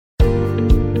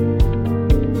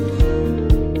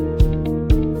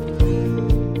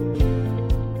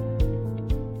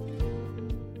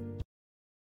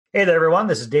Hey there, everyone.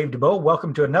 This is Dave Dubeau.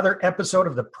 Welcome to another episode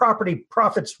of the Property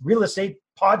Profits Real Estate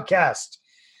Podcast.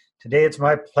 Today, it's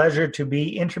my pleasure to be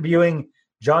interviewing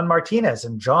John Martinez.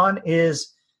 And John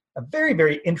is a very,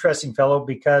 very interesting fellow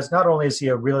because not only is he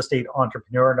a real estate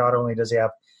entrepreneur, not only does he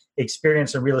have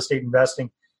experience in real estate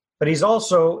investing, but he's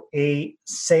also a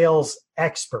sales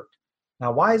expert.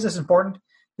 Now, why is this important?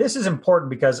 This is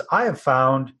important because I have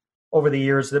found over the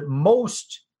years that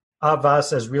most of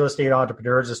us as real estate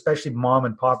entrepreneurs, especially mom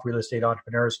and pop real estate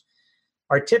entrepreneurs,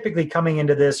 are typically coming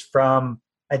into this from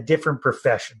a different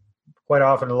profession. Quite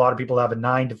often, a lot of people have a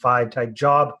 9-to-5 type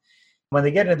job. When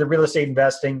they get into real estate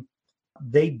investing,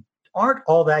 they aren't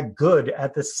all that good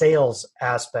at the sales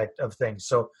aspect of things.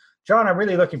 So, John, I'm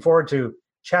really looking forward to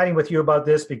chatting with you about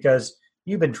this because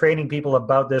you've been training people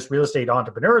about this, real estate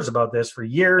entrepreneurs about this for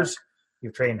years.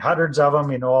 You've trained hundreds of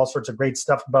them, all sorts of great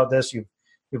stuff about this. You've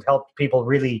helped people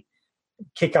really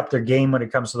kick up their game when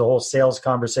it comes to the whole sales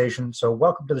conversation. So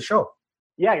welcome to the show.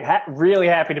 Yeah, really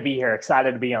happy to be here.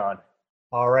 Excited to be on.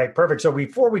 All right, perfect. So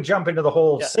before we jump into the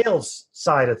whole sales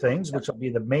side of things, which will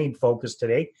be the main focus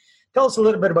today, tell us a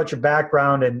little bit about your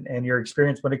background and your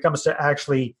experience when it comes to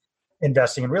actually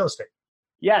investing in real estate.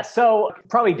 Yeah, so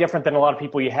probably different than a lot of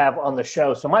people you have on the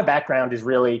show. So my background is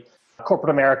really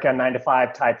corporate America,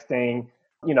 9-to-5 type thing.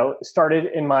 Started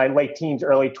in my late teens,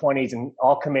 early 20s in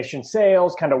all commission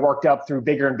sales, kind of worked up through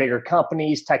bigger and bigger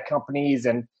companies, tech companies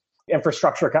and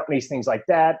infrastructure companies, things like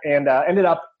that. And ended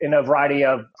up in a variety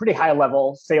of pretty high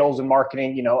level sales and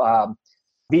marketing,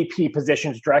 VP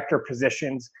positions, director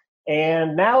positions.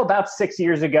 And now about 6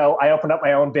 years ago, I opened up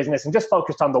my own business and just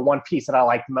focused on the one piece that I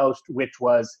liked most, which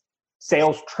was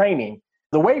sales training.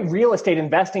 The way real estate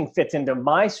investing fits into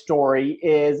my story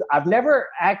is I've never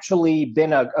actually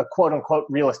been a quote unquote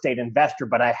real estate investor,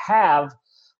 but I have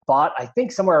bought, I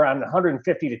think, somewhere around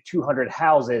 150 to 200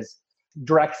 houses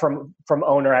direct from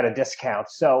owner at a discount.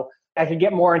 So I can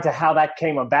get more into how that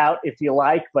came about if you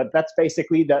like, but that's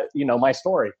basically my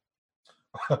story.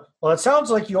 Well, it sounds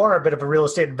like you are a bit of a real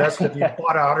estate investor if you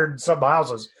bought 100 and some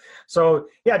houses. So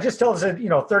yeah, just tell us in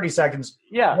 30 seconds.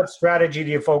 Yeah. What strategy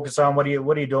do you focus on? What are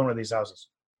you doing with these houses?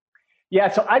 Yeah,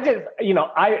 so I did,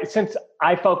 since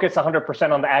I focus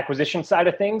 100% on the acquisition side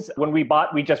of things, when we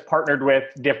bought, we just partnered with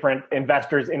different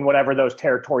investors in whatever those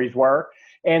territories were,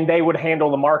 and they would handle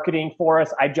the marketing for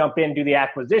us. I jump in, do the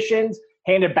acquisitions,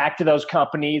 hand it back to those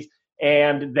companies,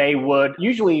 and they would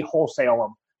usually wholesale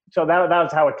them. So that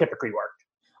was how it typically worked.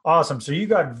 Awesome. So you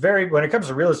got when it comes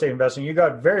to real estate investing, you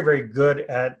got very, very good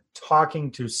at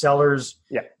talking to sellers,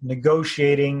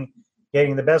 negotiating,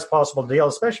 getting the best possible deal,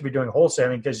 especially if you're doing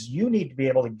wholesaling, because you need to be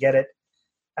able to get it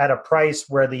at a price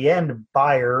where the end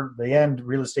buyer, the end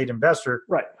real estate investor,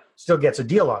 still gets a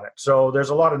deal on it. So there's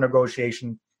a lot of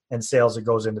negotiation and sales that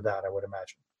goes into that, I would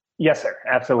imagine. Yes, sir.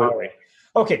 Absolutely.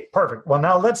 Okay, perfect. Well,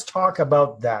 now let's talk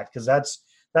about that, because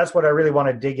that's what I really want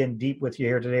to dig in deep with you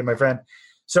here today, my friend.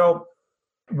 So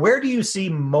where do you see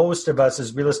most of us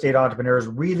as real estate entrepreneurs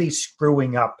really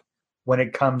screwing up when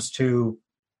it comes to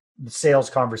the sales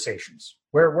conversations?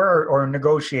 Or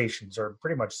negotiations are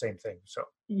pretty much the same thing. So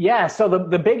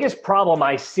the biggest problem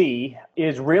I see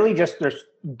is really just there's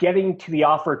getting to the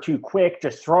offer too quick,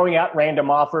 just throwing out random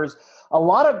offers. A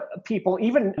lot of people,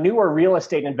 even newer real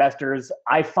estate investors,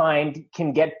 I find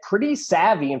can get pretty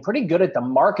savvy and pretty good at the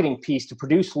marketing piece to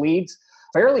produce leads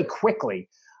fairly quickly.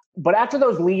 But after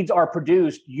those leads are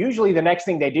produced, usually the next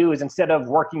thing they do is, instead of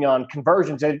working on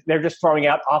conversions, they're just throwing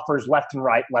out offers left and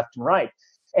right.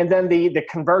 And then the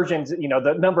conversions,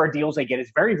 the number of deals they get is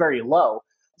very, very low.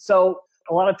 So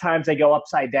a lot of times they go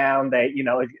upside down.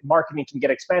 Marketing can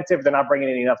get expensive. They're not bringing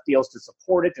in enough deals to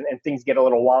support it, and things get a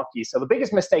little wonky. So the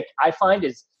biggest mistake I find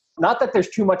is not that there's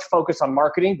too much focus on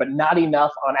marketing, but not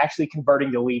enough on actually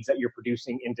converting the leads that you're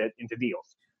producing into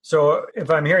deals. So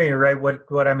if I'm hearing you right,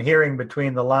 what I'm hearing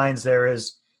between the lines there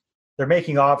is they're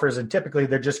making offers, and typically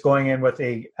they're just going in with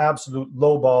a absolute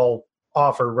lowball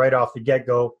offer right off the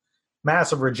get-go,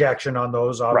 massive rejection on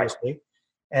those, obviously,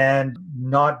 and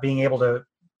not being able to,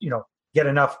 get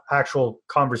enough actual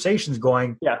conversations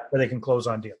going where they can close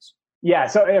on deals. Yeah.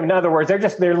 So in other words,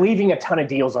 they're leaving a ton of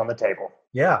deals on the table.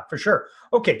 Yeah, for sure.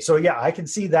 Okay. So I can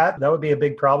see that. That would be a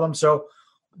big problem. So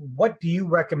what do you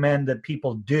recommend that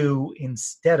people do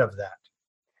instead of that?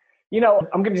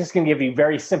 I'm just going to give you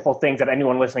very simple things that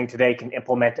anyone listening today can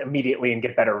implement immediately and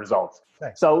get better results.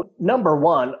 Thanks. So number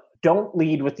one, don't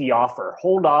lead with the offer.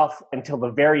 Hold off until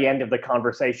the very end of the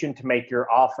conversation to make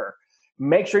your offer.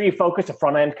 Make sure you focus a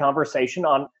front-end conversation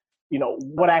on,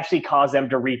 what actually caused them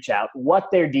to reach out, what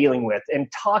they're dealing with,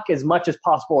 and talk as much as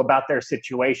possible about their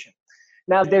situation.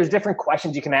 Now, there's different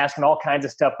questions you can ask and all kinds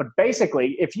of stuff. But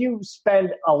basically, if you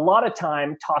spend a lot of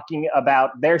time talking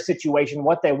about their situation,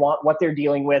 what they want, what they're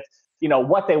dealing with,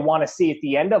 what they want to see at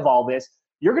the end of all this,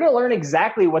 you're going to learn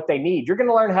exactly what they need. You're going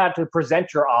to learn how to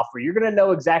present your offer. You're going to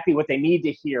know exactly what they need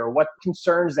to hear, what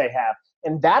concerns they have.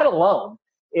 And that alone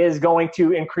is going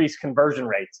to increase conversion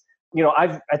rates.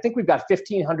 I think we've got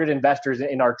 1,500 investors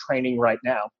in our training right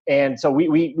now. And so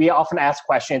we often ask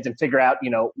questions and figure out,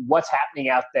 what's happening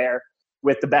out there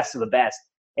with the best of the best.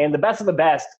 And the best of the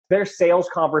best, their sales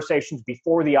conversations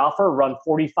before the offer run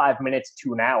 45 minutes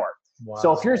to an hour. Wow.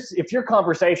 So if your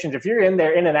conversations, if you're in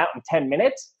there in and out in 10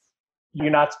 minutes, you're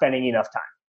not spending enough time.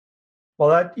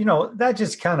 Well, that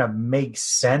just kind of makes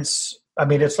sense. I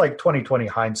mean, it's like 20/20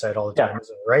 hindsight all the time,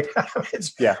 isn't it, right?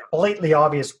 It's blatantly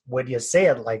obvious when you say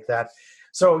it like that.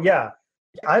 So, yeah,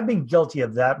 I've been guilty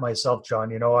of that myself,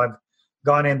 John. I've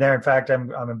gone in there. In fact,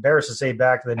 I'm embarrassed to say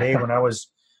back in the day when I was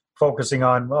focusing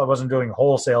on, I wasn't doing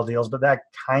wholesale deals, but that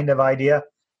kind of idea.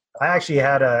 I actually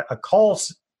had a call,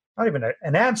 not even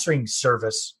an answering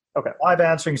service, live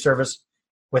answering service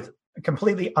with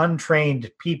completely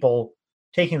untrained people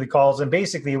taking the calls. And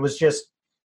basically it was just,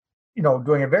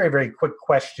 doing a very, very quick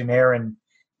questionnaire. And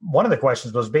one of the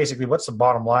questions was basically, what's the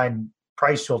bottom line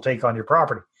price you'll take on your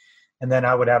property? And then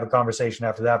I would have a conversation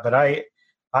after that. But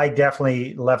I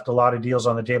definitely left a lot of deals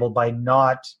on the table by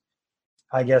not,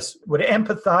 I guess, would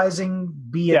empathizing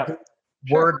be a good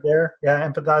word there? Yeah,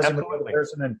 empathizing with the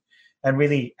person and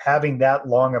really having that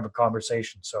long of a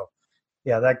conversation. So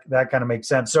yeah, that kind of makes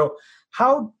sense. So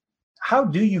how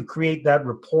do you create that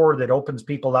rapport that opens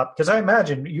people up? Because I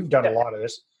imagine you've done a lot of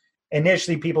this.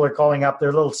 Initially, people are calling up.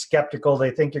 They're a little skeptical.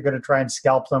 They think you're going to try and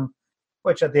scalp them,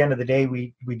 which at the end of the day,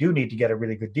 we do need to get a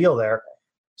really good deal there.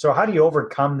 So how do you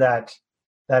overcome that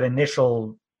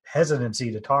initial hesitancy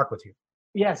to talk with you?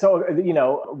 Yeah. So,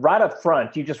 right up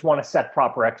front, you just want to set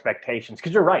proper expectations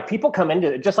because you're right. People come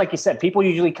into it, just like you said, people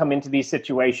usually come into these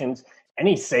situations,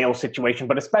 any sales situation,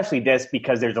 but especially this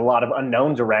because there's a lot of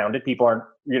unknowns around it. People aren't,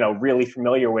 really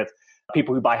familiar with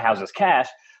people who buy houses cash.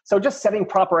 So just setting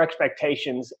proper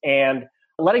expectations and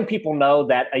letting people know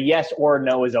that a yes or a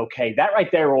no is okay. That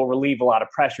right there will relieve a lot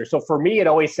of pressure. So for me, it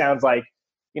always sounds like,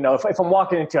 if I'm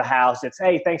walking into a house, it's,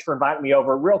 hey, thanks for inviting me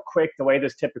over. Real quick, the way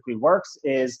this typically works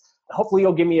is hopefully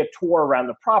you'll give me a tour around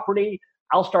the property.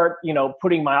 I'll start,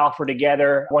 putting my offer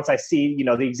together. Once I see,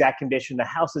 the exact condition the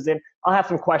house is in, I'll have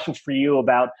some questions for you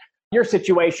about your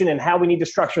situation and how we need to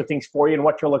structure things for you and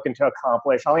what you're looking to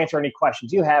accomplish. I'll answer any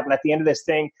questions you have. And at the end of this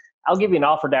thing, I'll give you an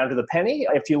offer down to the penny.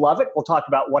 If you love it, we'll talk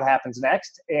about what happens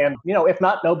next. And, if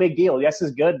not, no big deal. Yes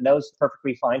is good. No is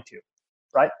perfectly fine too.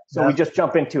 Right? So we just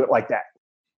jump into it like that.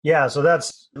 Yeah. So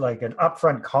that's like an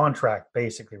upfront contract,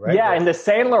 basically, right? Yeah. In the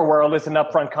Sandler world, it's an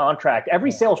upfront contract.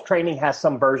 Every sales training has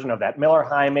some version of that. Miller,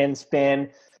 Hyman, Spin,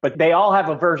 but they all have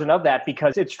a version of that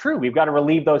because it's true. We've got to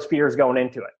relieve those fears going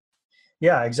into it.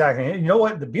 Yeah, exactly. And you know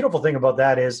what? The beautiful thing about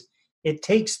that is it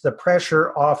takes the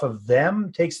pressure off of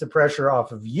them, takes the pressure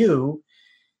off of you,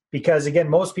 because again,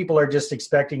 most people are just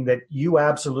expecting that you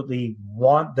absolutely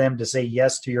want them to say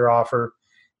yes to your offer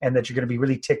and that you're going to be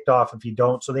really ticked off if you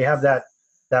don't. So they have that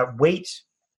weight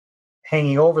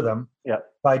hanging over them. Yeah.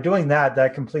 By doing that,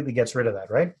 that completely gets rid of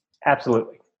that, right?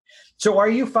 Absolutely. So are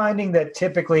you finding that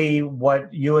typically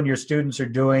what you and your students are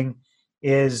doing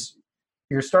is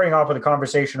you're starting off with a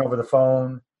conversation over the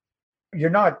phone? You're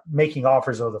not making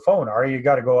offers over the phone, are you? You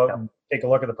got to go out and take a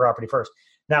look at the property first.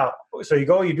 Now, so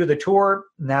you do the tour.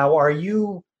 Now, are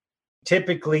you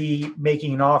typically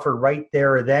making an offer right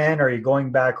there or then? Or are you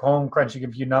going back home, crunching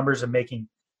a few numbers and making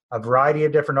a variety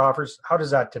of different offers? How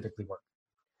does that typically work?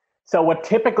 So what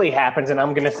typically happens, and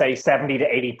I'm going to say 70 to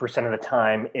 80% of the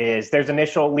time, is there's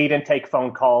initial lead intake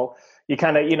phone call. You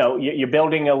kind of, you're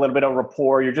building a little bit of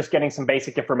rapport. You're just getting some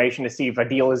basic information to see if a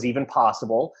deal is even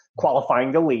possible,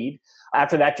 qualifying the lead.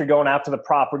 After that, you're going out to the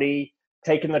property,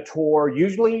 taking the tour.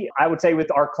 Usually, I would say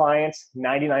with our clients,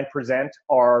 99%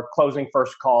 are closing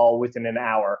first call within an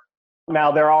hour.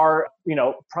 Now, there are,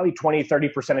 probably 20,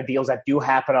 30% of deals that do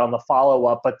happen on the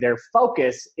follow-up, but their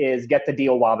focus is get the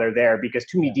deal while they're there because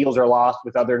too many deals are lost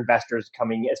with other investors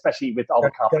coming, especially with all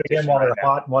the competition. While they're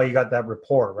hot, while you got that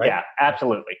rapport, right? Yeah,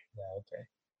 absolutely. Yeah, okay.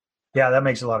 Yeah, that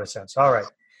makes a lot of sense. All right.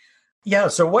 Yeah,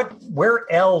 so where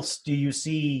else do you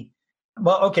see?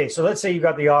 Well, okay, so let's say you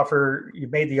got the offer, you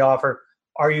made the offer.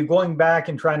 Are you going back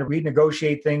and trying to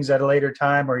renegotiate things at a later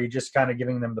time, or are you just kind of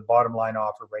giving them the bottom line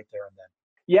offer right there and then?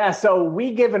 Yeah, so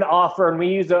we give an offer and we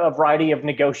use a variety of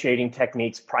negotiating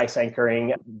techniques, price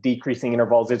anchoring, decreasing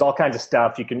intervals. There's all kinds of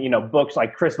stuff. You can, books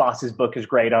like Chris Voss's book is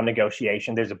great on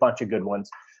negotiation. There's a bunch of good ones.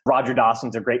 Roger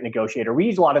Dawson's a great negotiator. We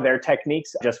use a lot of their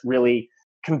techniques, just really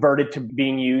converted to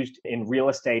being used in real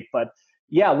estate. But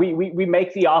yeah, we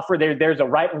make the offer. There's a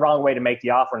right and wrong way to make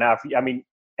the offer. Now,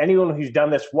 anyone who's done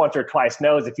this once or twice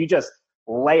knows if you just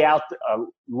lay out a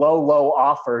low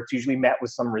offer, it's usually met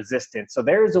with some resistance. So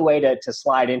there's a way to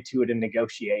slide into it and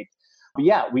negotiate. But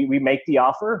yeah, we make the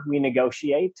offer, we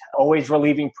negotiate, always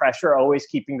relieving pressure, always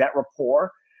keeping that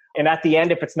rapport. And at the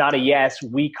end, if it's not a yes,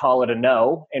 we call it a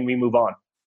no and we move on.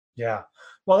 Yeah.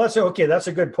 Well, that's okay. That's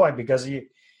a good point, because you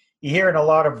hear in a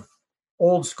lot of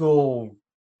old school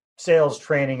sales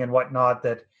training and whatnot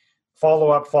that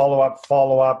follow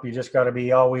up. You just got to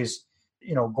be always,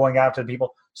 going after the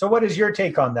people. So what is your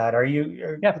take on that?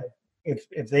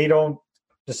 If they don't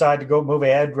decide to go move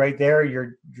ahead right there,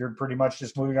 you're pretty much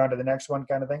just moving on to the next one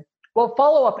kind of thing? Well,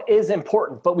 follow-up is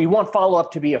important, but we want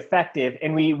follow-up to be effective,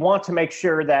 and we want to make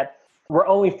sure that we're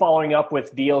only following up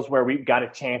with deals where we've got a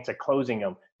chance at closing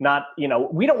them. Not,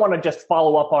 we don't want to just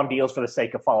follow up on deals for the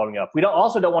sake of following up. We don't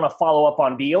want to follow up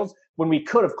on deals when we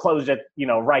could have closed it,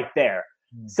 right there.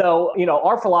 So,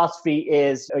 our philosophy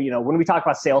is, when we talk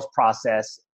about sales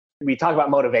process, we talk about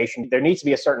motivation. There needs to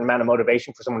be a certain amount of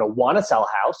motivation for someone to want to sell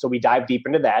a house. So we dive deep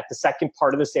into that. The second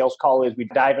part of the sales call is we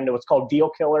dive into what's called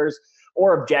deal killers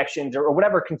or objections or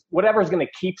whatever is going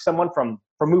to keep someone from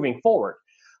moving forward.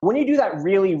 When you do that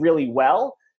really, really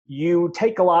well, you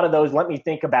take a lot of those let me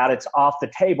think about it's off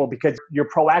the table, because you're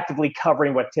proactively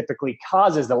covering what typically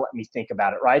causes the let me think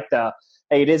about it, right?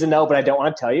 Hey, it is a no, but I don't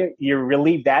want to tell you. You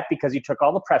relieve that because you took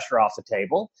all the pressure off the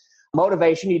table.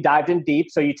 Motivation, you dived in deep,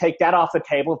 so you take that off the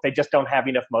table if they just don't have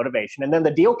enough motivation. And then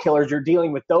the deal killers, you're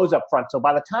dealing with those up front. So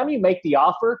by the time you make the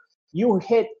offer, you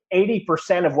hit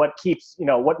 80% of what keeps,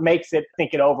 what makes it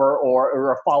think it over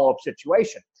or a follow-up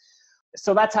situation.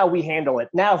 So that's how we handle it.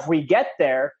 Now, if we get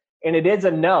there and it is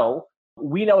a no,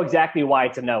 we know exactly why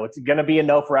it's a no. It's going to be a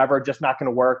no forever, just not going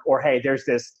to work. Or, hey, there's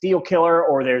this deal killer,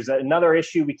 or there's another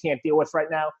issue we can't deal with right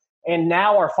now. And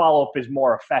now our follow-up is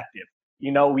more effective. We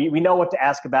know what to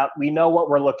ask about. We know what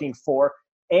we're looking for.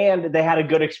 And they had a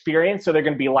good experience, so they're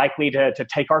going to be likely to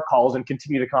take our calls and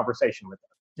continue the conversation with them.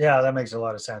 Yeah, that makes a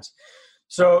lot of sense.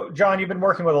 So, John, you've been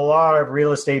working with a lot of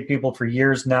real estate people for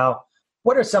years now.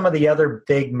 What are some of the other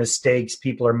big mistakes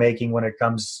people are making when it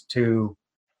comes to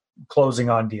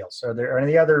closing on deals? Are there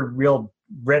any other real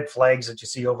red flags that you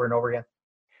see over and over again?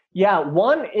 Yeah,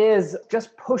 one is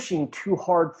just pushing too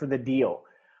hard for the deal.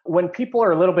 When people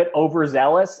are a little bit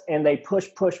overzealous and they push,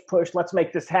 let's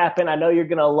make this happen. I know you're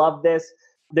going to love this.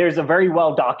 There's a very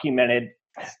well documented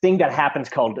thing that happens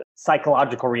called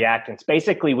psychological reactance.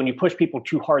 Basically, when you push people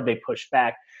too hard, they push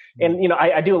back. And,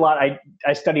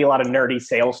 I study a lot of nerdy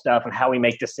sales stuff and how we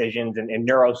make decisions and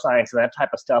neuroscience and that type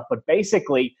of stuff. But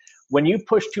basically, when you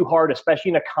push too hard, especially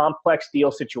in a complex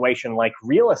deal situation like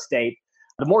real estate,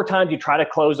 the more times you try to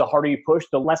close, the harder you push,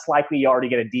 the less likely you are to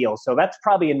get a deal. So that's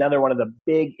probably another one of the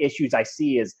big issues I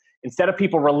see is instead of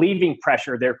people relieving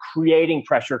pressure, they're creating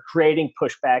pressure, creating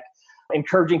pushback,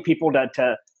 encouraging people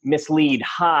to mislead,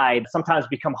 hide, sometimes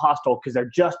become hostile because they're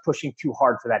just pushing too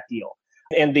hard for that deal.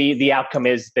 And the outcome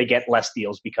is they get less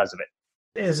deals because of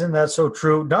it. Isn't that so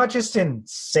true? Not just in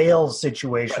sales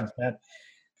situations, man.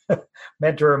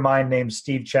 Mentor of mine named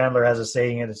Steve Chandler has a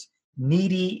saying, and it's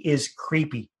needy is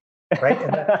creepy. Right.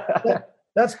 And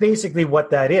that's basically what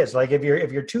that is. Like if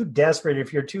you're too desperate,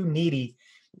 if you're too needy,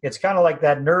 it's kind of like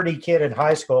that nerdy kid in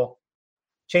high school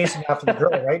chasing after the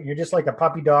girl, right? You're just like a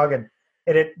puppy dog and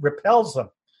it repels them.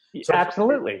 So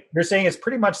absolutely. You're saying it's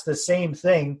pretty much the same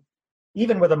thing,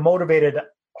 even with a motivated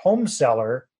home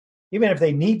seller, even if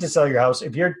they need to sell your house,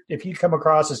 if you come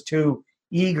across as too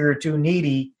eager, too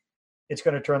needy, it's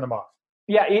going to turn them off.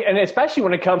 Yeah, and especially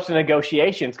when it comes to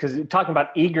negotiations, because talking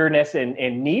about eagerness and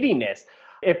neediness,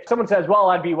 if someone says, well,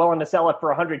 I'd be willing to sell it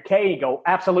for $100K, you go,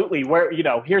 absolutely,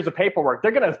 here's the paperwork.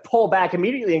 They're going to pull back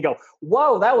immediately and go,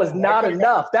 whoa, that was not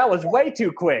enough. That was way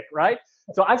too quick, right?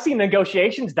 So I've seen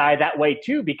negotiations die that way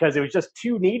too, because it was just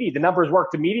too needy. The numbers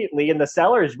worked immediately and the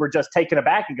sellers were just taken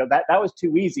aback and go, that was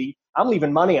too easy. I'm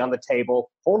leaving money on the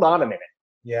table. Hold on a minute.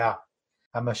 Yeah.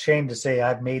 I'm ashamed to say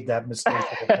I've made that mistake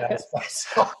in the past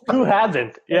myself. Who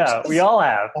hasn't? Yeah, we all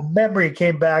have. A memory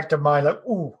came back to mind like,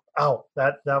 ooh, ow,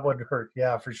 that would hurt.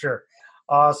 Yeah, for sure.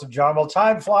 Awesome, John. Well,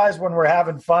 time flies when we're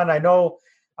having fun. I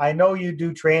know you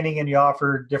do training and you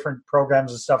offer different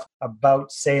programs and stuff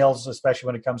about sales, especially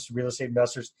when it comes to real estate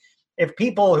investors. If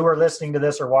people who are listening to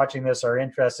this or watching this are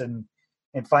interested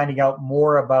in finding out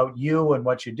more about you and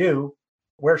what you do,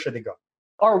 where should they go?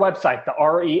 Our website, the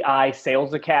REI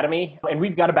Sales Academy, and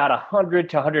we've got about 100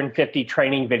 to 150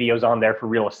 training videos on there for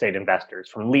real estate investors,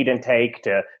 from lead intake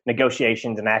to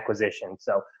negotiations and acquisitions.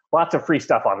 So lots of free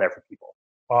stuff on there for people.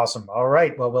 Awesome. All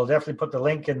right. Well, we'll definitely put the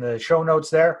link in the show notes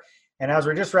there. And as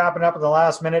we're just wrapping up at the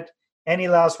last minute, any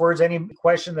last words, any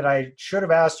question that I should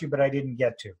have asked you, but I didn't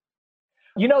get to?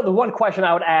 You know, the one question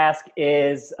I would ask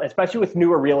is, especially with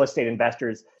newer real estate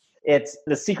investors, it's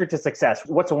the secret to success.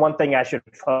 What's the one thing I should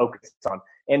focus on?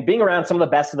 And being around some of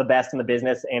the best in the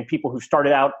business and people who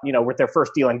started out, with their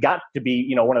first deal and got to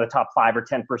be, one of the top 5 or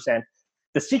 10%,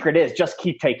 the secret is just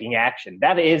keep taking action.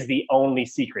 That is the only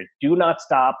secret. Do not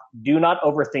stop. Do not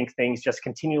overthink things. Just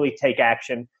continually take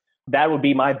action. That would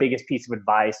be my biggest piece of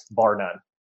advice, bar none.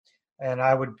 And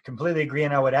I would completely agree.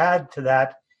 And I would add to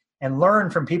that and learn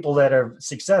from people that have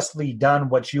successfully done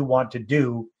what you want to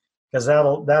do, because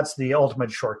that's the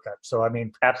ultimate shortcut. So, I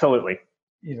mean, absolutely.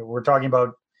 We're talking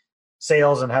about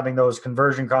sales and having those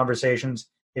conversion conversations.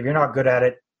 If you're not good at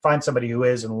it, find somebody who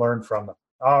is and learn from them.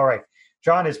 All right.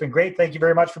 John, it's been great. Thank you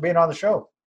very much for being on the show.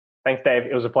 Thanks, Dave.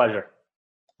 It was a pleasure.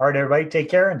 All right, everybody. Take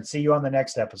care and see you on the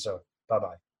next episode.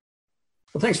 Bye-bye.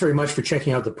 Well, thanks very much for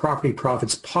checking out the Property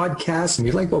Profits podcast. If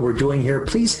you like what we're doing here,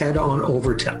 please head on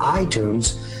over to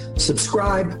iTunes,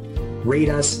 subscribe, rate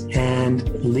us, and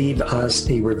leave us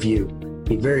a review.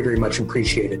 Be very, very much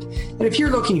appreciated. And if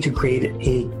you're looking to create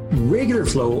a regular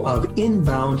flow of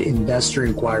inbound investor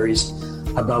inquiries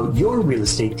about your real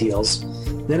estate deals,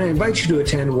 then I invite you to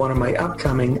attend one of my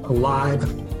upcoming live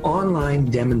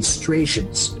online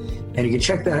demonstrations. And you can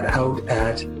check that out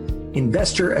at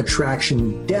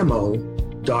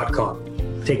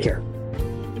investorattractiondemo.com. Take care.